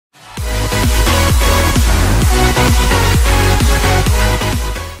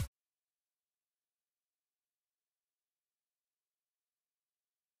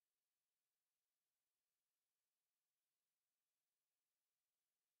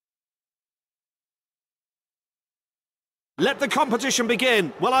Let the competition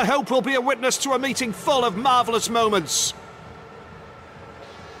begin. Well, I hope we'll be a witness to a meeting full of marvellous moments.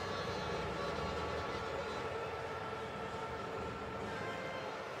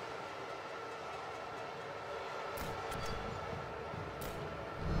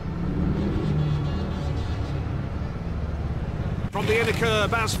 From the inner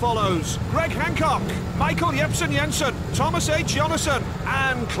curb as follows: Greg Hancock, Michael Jepsen Jensen, Thomas H. Jonasson,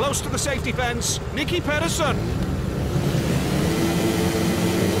 and close to the safety fence, Nicky Pedersen.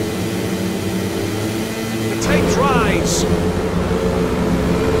 The tape dries.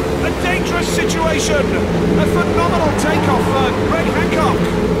 A dangerous situation. A phenomenal takeoff for Greg Hancock.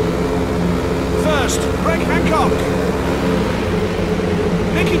 First, Greg Hancock.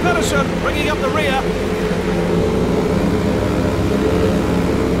 Nicky Pedersen bringing up the rear.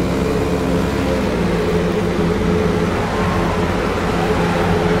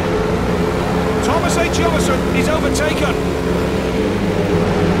 Thomas H. Jonasson is overtaken.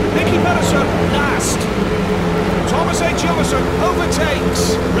 Nicky Pedersen last. Thomas H. Jonasson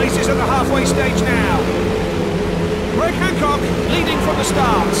overtakes. Races at the halfway stage now. Greg Hancock leading from the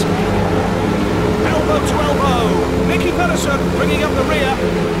start. Elbow to elbow. Nicky Pedersen bringing up the rear.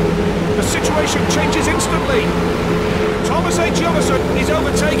 The situation changes instantly. Thomas H. Jonasson is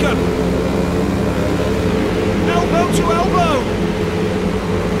overtaken. Elbow to elbow.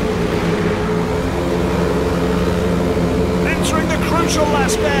 Entering the crucial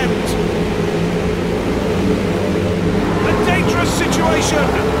last bend. A dangerous situation.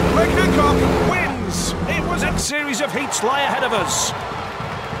 Greg Hancock wins. It was a series of heats lie ahead of us.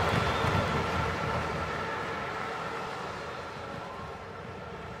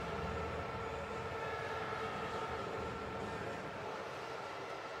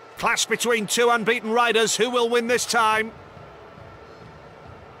 Clash between two unbeaten riders. Who will win this time?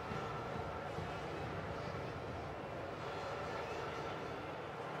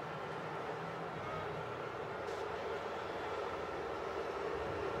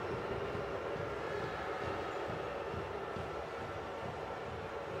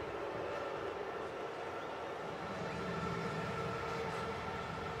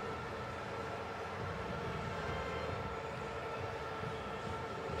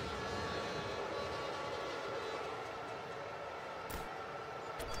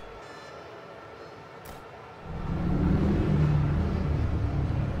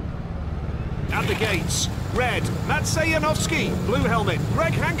 At the gates, red, Matsej Janowski, blue helmet,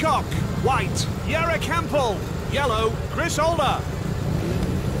 Greg Hancock, white, Jarek Hampel, yellow, Chris Holder.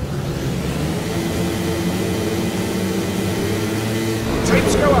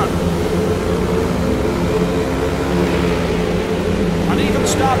 Tapes go up. An even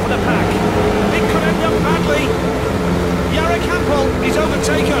start for the pack. It could end up badly. Jarek Hampel is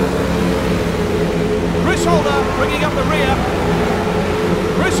overtaken. Chris Holder bringing up the rear.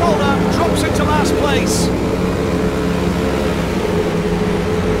 Chris Holder drops into last place.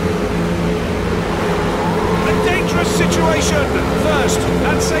 A dangerous situation. First,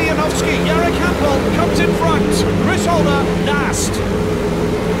 Matsej Janowski. Jarek Hampel comes in front. Chris Holder last.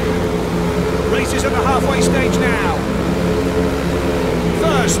 Races at the halfway stage now.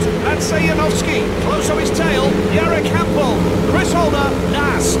 First, Matsej Janowski. Close on his tail. Jarek Hampel. Chris Holder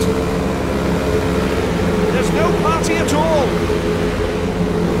last. There's no party at all.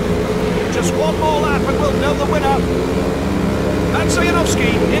 Just one more lap and we'll know the winner. Matsej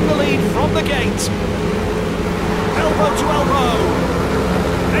Janowski in the lead from the gate. Elbow to elbow.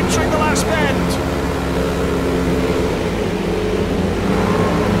 Entering the last bend.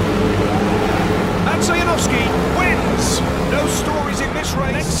 Matsej Janowski wins. No stories in this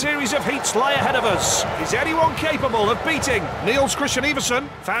race. Next series of heats lie ahead of us. Is anyone capable of beating Niels Christian Iversen?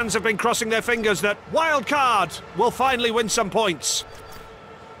 Fans have been crossing their fingers that Wild Card will finally win some points.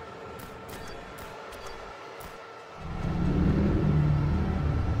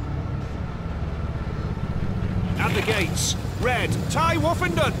 At the gates, red, Ty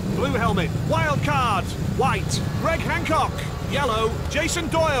Woffenden, blue helmet, Wild Card, white, Greg Hancock, yellow, Jason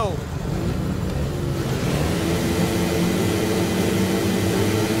Doyle.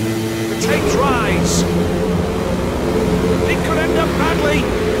 The tape dries. It could end up badly.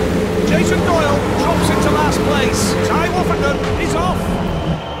 Jason Doyle drops into last place. Ty Woffenden is off.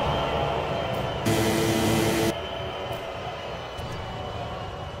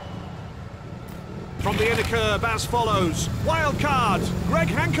 From the inner curb as follows: Wild Card, Greg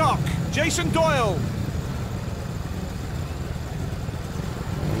Hancock, Jason Doyle.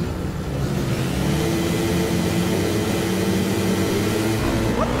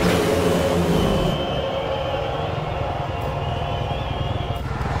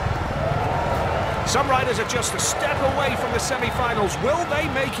 Some riders are just a step away from the semi-finals. Will they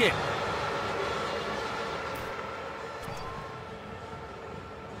make it?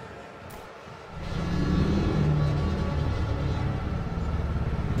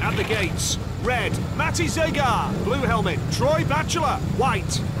 At the gates, red, Matty Zagar. Blue helmet, Troy Batchelor.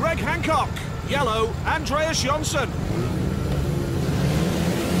 White, Greg Hancock. Yellow, Andreas Jonsson.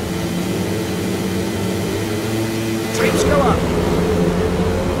 Teams go up.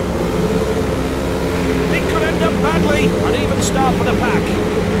 It could end up badly. An even start for the pack.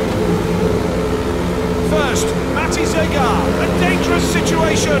 First, Matty Zagar. A dangerous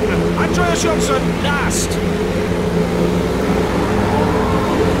situation. Andreas Jonsson last.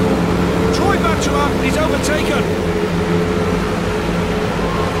 Troy Batchelor is overtaken.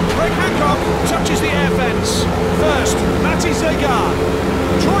 Greg Hancock touches the air fence. First, Matty Zagar.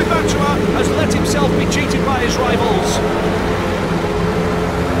 Troy Batchelor has let himself be cheated by his rivals.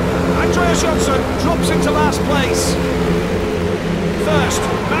 Andreas Jonsson drops into last place. First,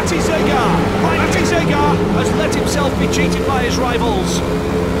 Matty Zagar. Matty Zagar has let himself be cheated by his rivals.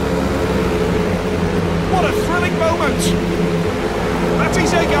 What a thrilling moment. Matty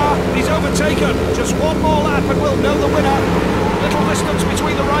Zagar is overtaken. Just one more lap and we'll know the winner. Little distance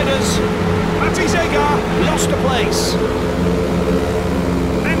between the riders. Matty Zagar lost a place.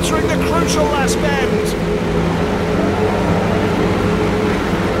 Entering the crucial last bend.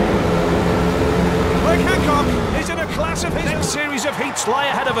 Greg Hancock is in a class of his next series of heats lie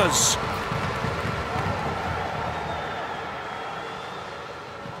ahead of us.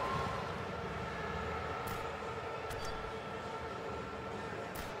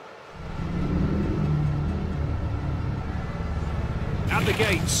 At the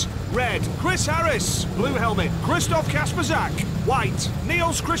gates, red, Chris Harris. Blue helmet, Christoph Kasperzak. White,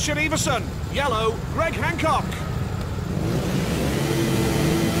 Niels Christian Iversen. Yellow, Greg Hancock.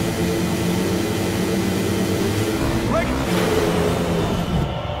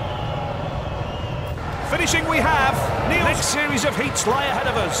 Finishing we have, Niels. Next series of heats lie ahead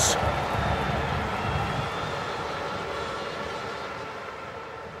of us.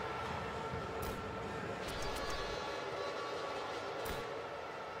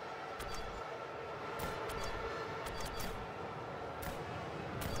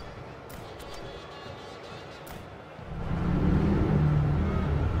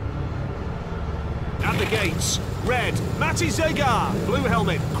 At the gates, red, Matty Zagar. Blue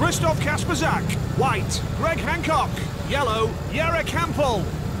helmet, Christoph Kasperzak. White, Greg Hancock. Yellow, Jarek Hampel.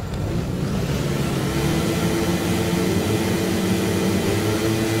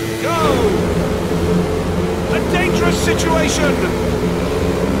 Go! A dangerous situation.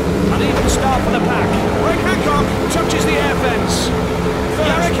 An even start for the pack. Greg Hancock touches the air fence.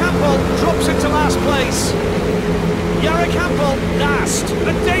 Jarek Hampel drops into last place. Jarek Hampel last.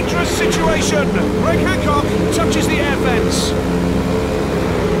 A dangerous situation. Greg Hancock touches the air fence.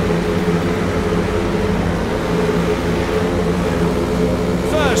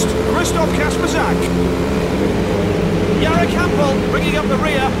 First, Christoph Kasperzak. Jarek Hampel bringing up the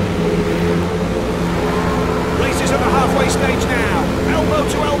rear. Races at the halfway stage now. Elbow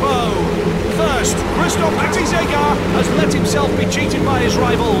to elbow. First, Christoph Matty Zagar has let himself be cheated by his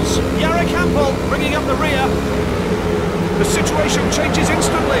rivals. Jarek Hampel bringing up the rear. The situation changes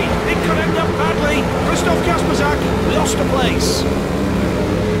instantly. It could end up badly. Christoph Kasperzak lost a place.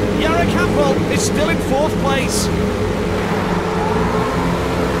 Jarek Hampel is still in fourth place.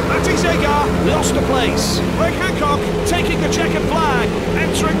 Matty Zagar lost a place. Greg Hancock taking the checkered flag,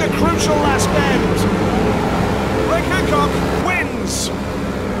 entering the crucial last bend. Greg Hancock wins.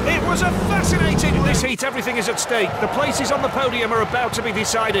 It was a fascinating this heat. Everything is at stake. The places on the podium are about to be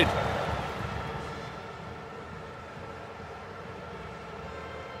decided.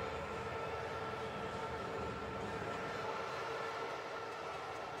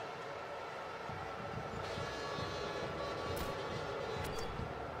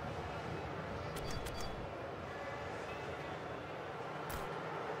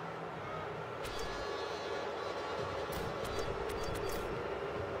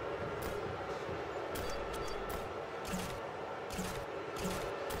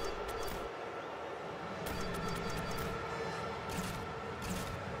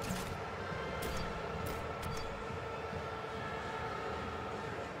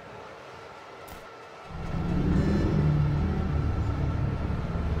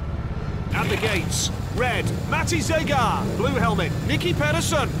 At the gates, red, Matty Zagar. Blue helmet, Nicky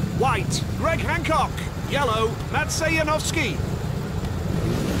Pedersen. White, Greg Hancock. Yellow, Matsej Janowski.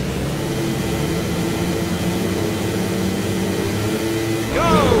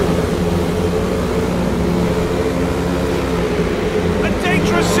 Go! A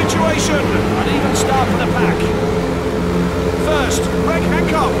dangerous situation. An even start.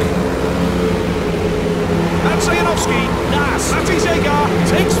 Matty Zagar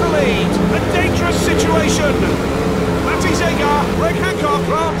takes the lead. A dangerous situation. Matty Zagar, Greg Hancock,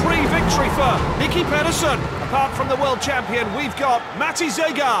 Grand Prix victory for Nicky Pedersen. Apart from the world champion, we've got Matty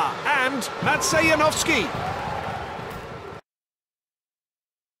Zagar and Matvej Janowski.